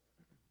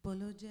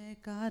बोलो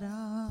जयकारा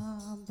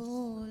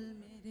बोल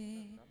मेरे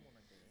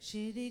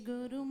श्री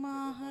गुरु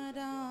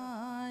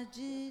महाराज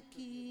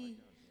की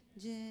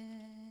जय।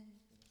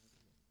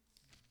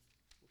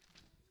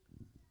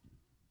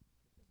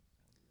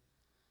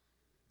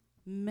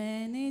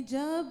 मैंने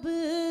जब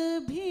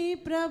भी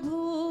प्रभु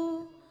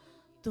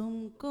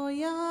तुमको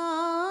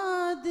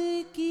याद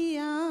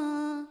किया,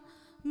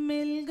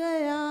 मिल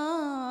गया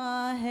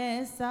है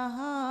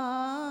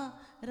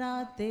सहारा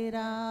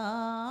तेरा।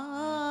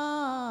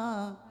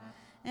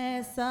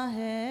 ऐसा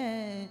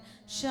है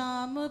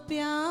श्याम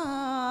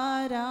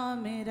प्यारा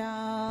मेरा।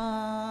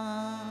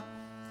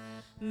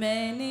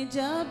 मैंने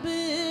जब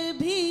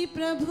भी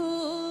प्रभु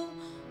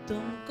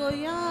तुमको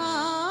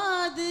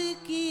याद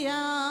किया,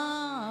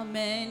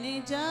 मैंने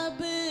जब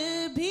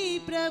भी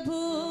प्रभु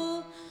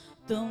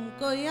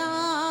तुमको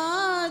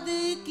याद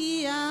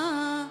किया,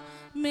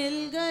 मिल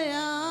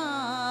गया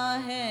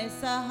है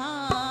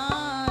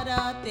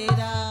सहारा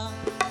तेरा।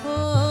 हो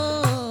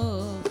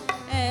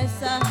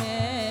ऐसा है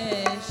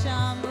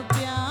श्याम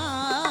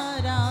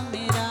प्यारा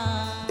मेरा।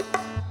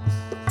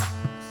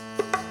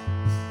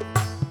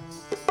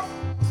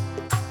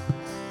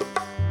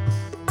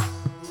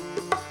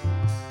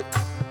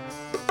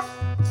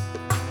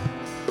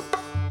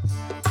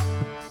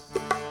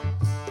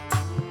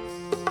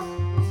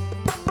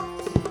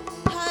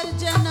 हर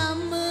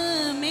जन्म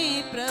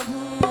में प्रभु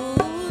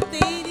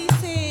तेरी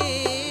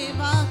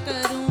सेवा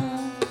करूं,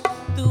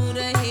 तू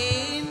रहे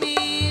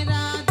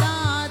मेरा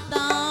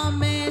दाता,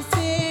 मैं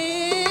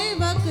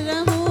सेवक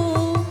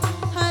रहूं।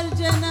 हर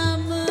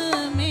जन्म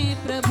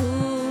में प्रभु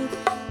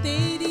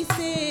तेरी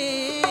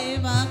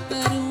सेवा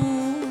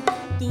करूं,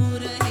 तू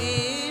रहे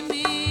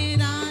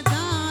मेरा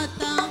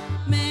दाता,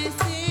 मैं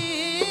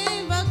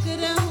सेवक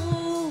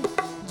रहूं।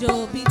 जो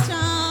भी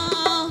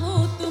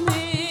चाहूं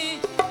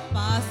तुम्हें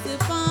पास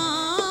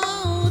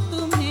पाऊं,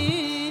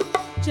 तुम्हें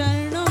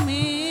चरणों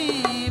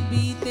में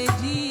बीते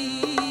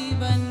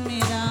जीवन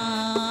मेरा।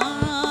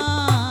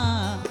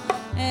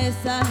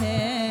 ऐसा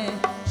है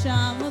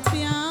श्याम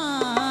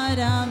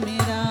प्यारा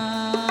मेरा।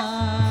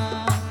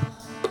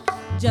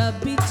 जब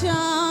भी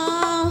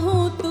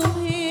चाहूं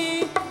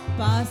तुम्हें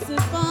पास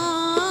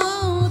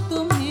पाऊं,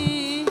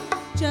 तुम्हें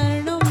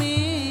चरणों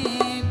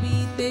में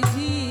बीते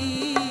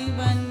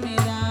जीवन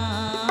मेरा।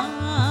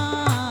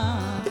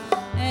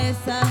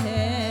 ऐसा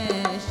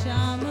है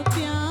श्याम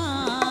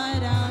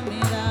प्यारा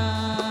मेरा।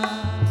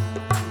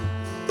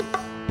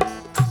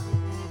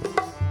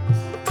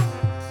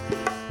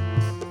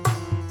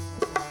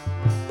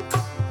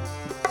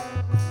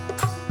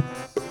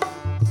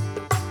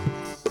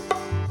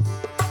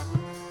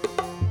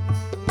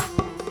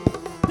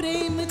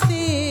 प्रेम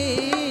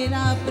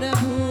तेरा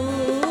प्रभु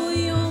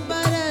यूं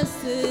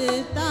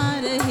बरसता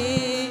रहे,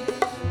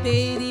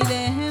 तेरी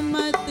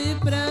रहमत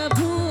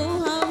प्रभु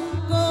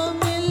हमको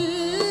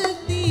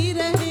मिलती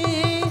रहे।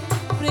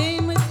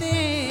 प्रेम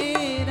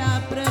तेरा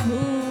प्रभु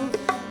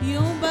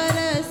यूं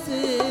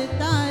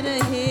बरसता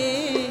रहे,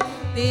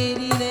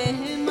 तेरी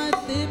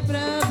रहमत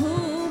प्रभु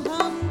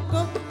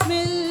हमको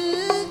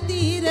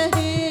मिलती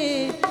रहे।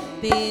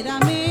 तेरा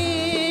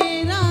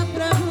मेरा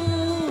प्रभु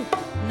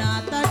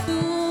नाता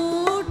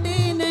टूटे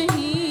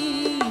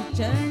नहीं,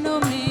 चरणों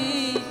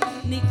में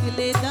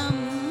निकले दम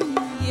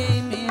ये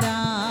मेरा।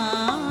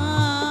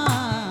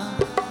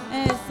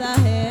 ऐसा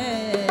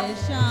है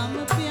श्याम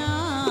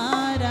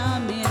प्यारा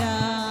मेरा।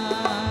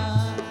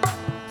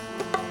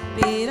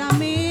 तेरा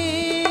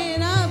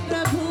मेरा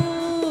प्रभु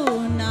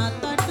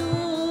नाता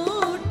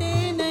टूटे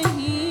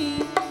नहीं,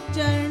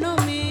 चरणों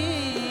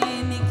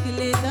में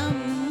निकले दम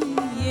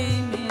ये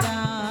मेरा।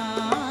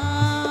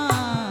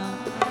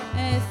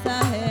 ऐसा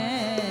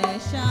है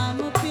श्याम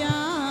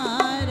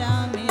प्यारा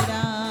मेरा।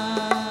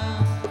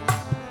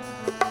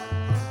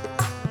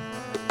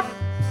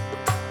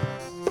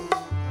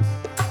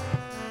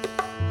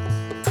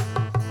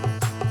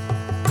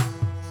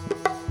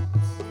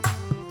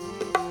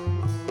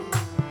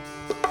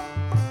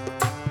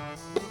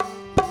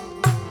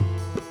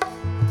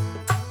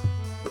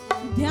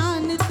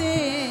 ध्यान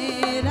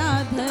तेरा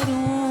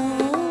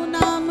धरूं,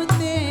 नाम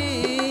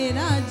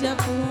तेरा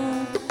जपूं,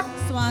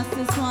 श्वास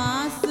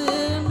श्वास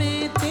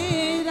में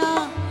तेरा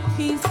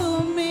ही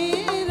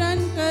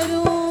सुमिरन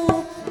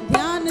करूं।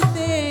 ध्यान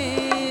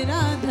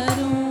तेरा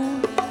धरूं,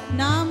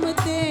 नाम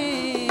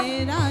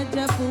तेरा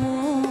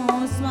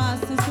जपूं,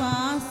 श्वास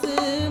श्वास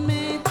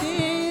में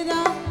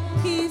तेरा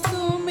ही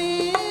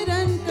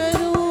सुमिरन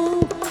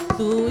करूं।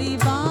 तू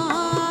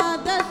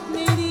इबादत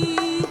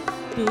मेरी,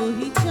 तू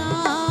ही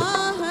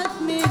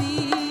चाहत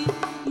मेरी,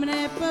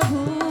 मैं प्रभु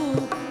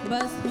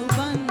बस हूँ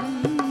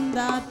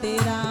बंदा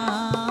तेरा।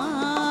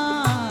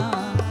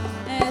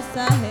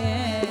 ऐसा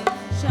है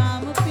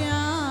श्याम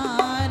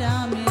प्यारा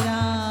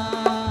मेरा।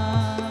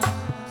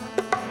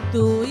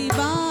 तू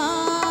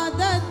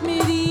इबादत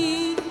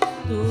मेरी,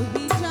 तू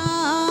ही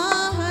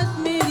चाहत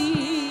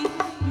मेरी,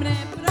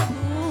 मैं प्रभु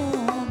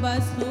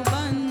बस हूँ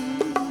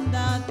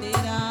बंदा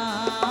तेरा।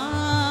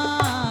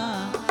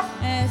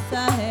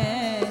 ऐसा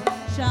है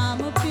श्याम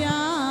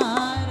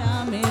प्यारा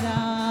मेरा।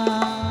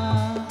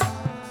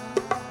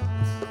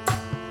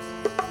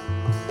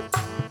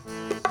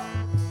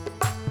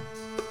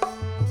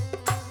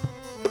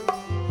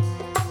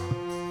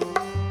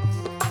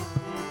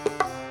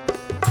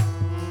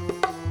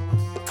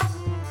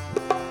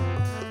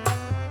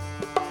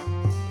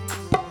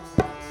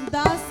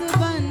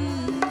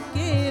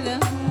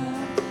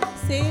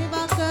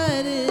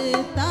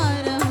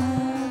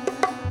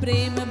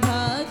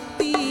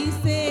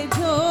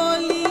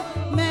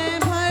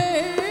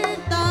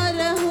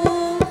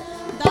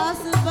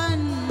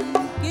 बन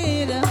के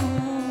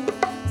रहूं,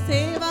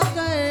 सेवा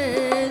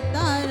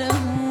करता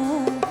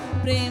रहूं,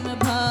 प्रेम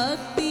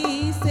भक्ति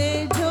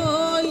से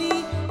झोली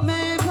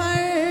मैं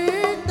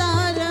भरता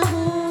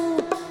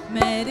रहूं।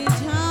 मैं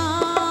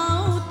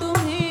रिझाऊं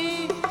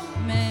तुम्हें,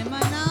 मैं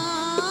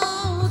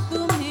मनाऊं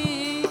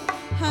तुम्हें,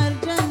 हर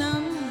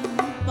जन्म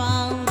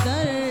पाऊं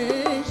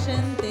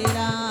दर्शन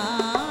तेरा।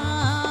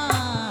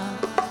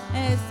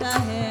 ऐसा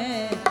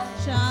है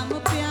श्याम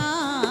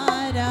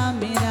प्यारा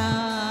मेरा।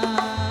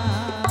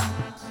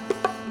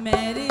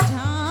 मैं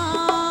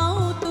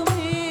रिझाऊं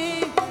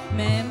तुम्हें,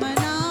 मैं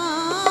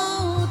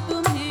मनाऊं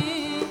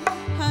तुम्हें,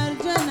 हर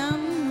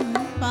जन्म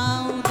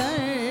पाऊं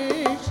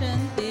दर्शन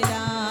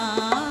तेरा।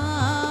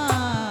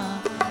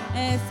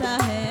 ऐसा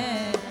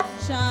है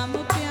श्याम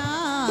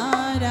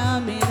प्यारा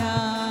मेरा।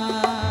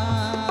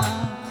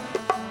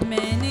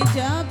 मैंने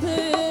जब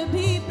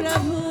भी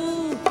प्रभु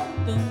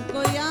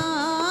तुमको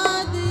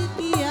याद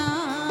किया,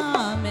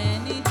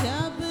 मैंने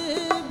जब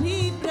भी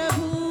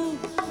प्रभु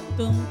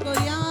तुमको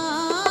याद